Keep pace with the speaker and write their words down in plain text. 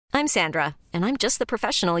I'm Sandra, and I'm just the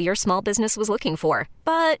professional your small business was looking for.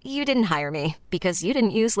 But you didn't hire me because you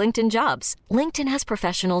didn't use LinkedIn Jobs. LinkedIn has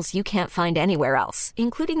professionals you can't find anywhere else,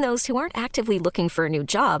 including those who aren't actively looking for a new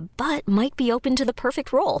job, but might be open to the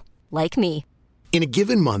perfect role, like me. In a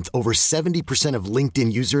given month, over 70% of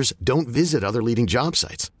LinkedIn users don't visit other leading job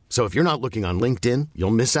sites. So if you're not looking on LinkedIn,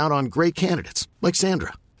 you'll miss out on great candidates like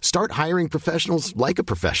Sandra. Start hiring professionals like a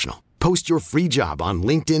professional. Post your free job on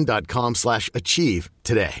linkedin.com/achieve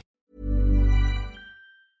today.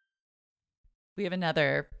 We have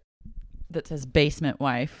another that says basement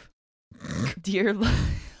wife. Dear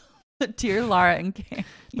Laura and Carrie.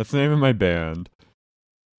 That's the name of my band.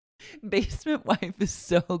 Basement wife is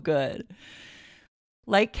so good.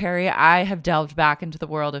 Like Carrie, I have delved back into the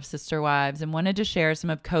world of Sister Wives and wanted to share some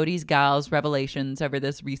of Cody's gals' revelations over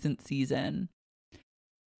this recent season.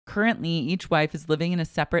 Currently, each wife is living in a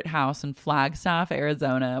separate house in Flagstaff,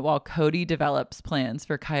 Arizona, while Cody develops plans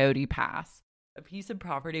for Coyote Pass, a piece of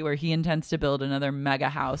property where he intends to build another mega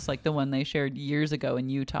house like the one they shared years ago in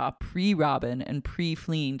Utah, pre-Robin and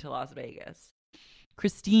pre-fleeing to Las Vegas.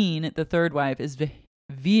 Christine, the third wife, is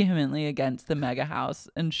vehemently against the mega house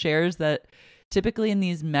and shares that typically in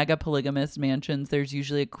these mega polygamous mansions, there's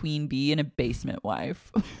usually a queen bee and a basement wife.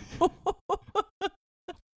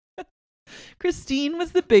 Christine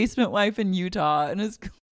was the basement wife in Utah and is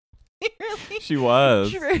clearly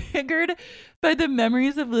triggered by the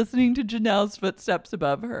memories of listening to Janelle's footsteps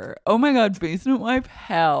above her. Oh my God, basement wife?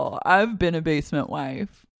 Hell, I've been a basement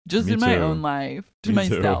wife. Just Me in my too. own life. To Me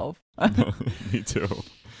myself. Me too.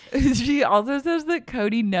 She also says that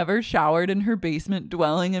Cody never showered in her basement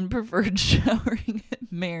dwelling and preferred showering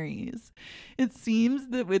at Mary's. It seems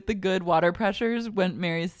that with the good water pressure went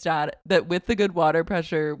Mary's status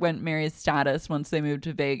once they moved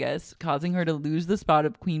to Vegas, causing her to lose the spot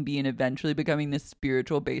of queen bee and eventually becoming the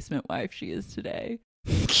spiritual basement wife she is today.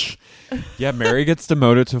 Yeah, Mary gets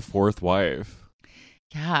demoted to fourth wife.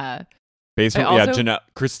 Yeah. Basement,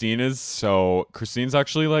 Christine's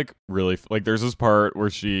actually like really like there's this part where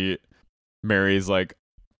she marries like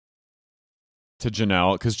to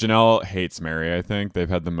Janelle because Janelle hates Mary. I think they've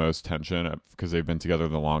had the most tension because they've been together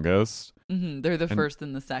the longest. Mm-hmm. They're the first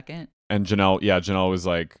and the second. And Janelle was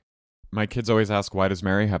like, my kids always ask, why does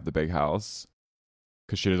Mary have the big house?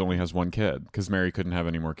 Because she only has one kid. Because Mary couldn't have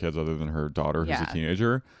any more kids other than her daughter, who's a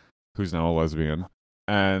teenager, who's now a lesbian.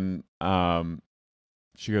 And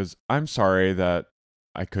she goes, I'm sorry that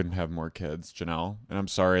I couldn't have more kids, Janelle. And I'm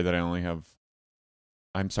sorry that I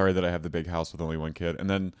have the big house with only one kid. And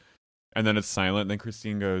then it's silent. And then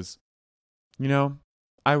Christine goes,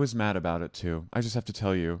 I was mad about it too. I just have to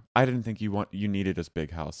tell you, I didn't think you needed a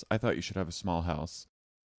big house. I thought you should have a small house.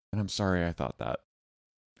 And I'm sorry I thought that.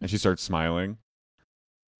 And she starts smiling.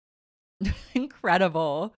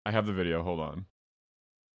 Incredible. I have the video. Hold on.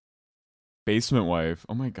 Basement wife.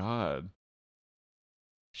 Oh my God.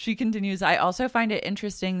 She continues, I also find it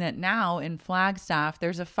interesting that now in Flagstaff,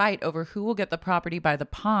 there's a fight over who will get the property by the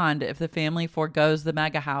pond if the family forgoes the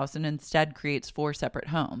mega house and instead creates 4 separate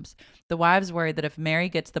homes. The wives worry that if Mary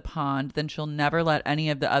gets the pond, then she'll never let any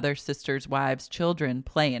of the other sisters' wives' children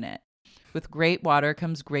play in it. With great water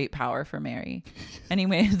comes great power for Mary.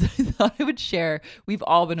 Anyways, I thought I would share, we've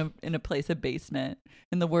all been in a place of basement.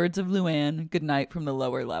 In the words of Luann, good night from the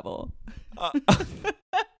lower level.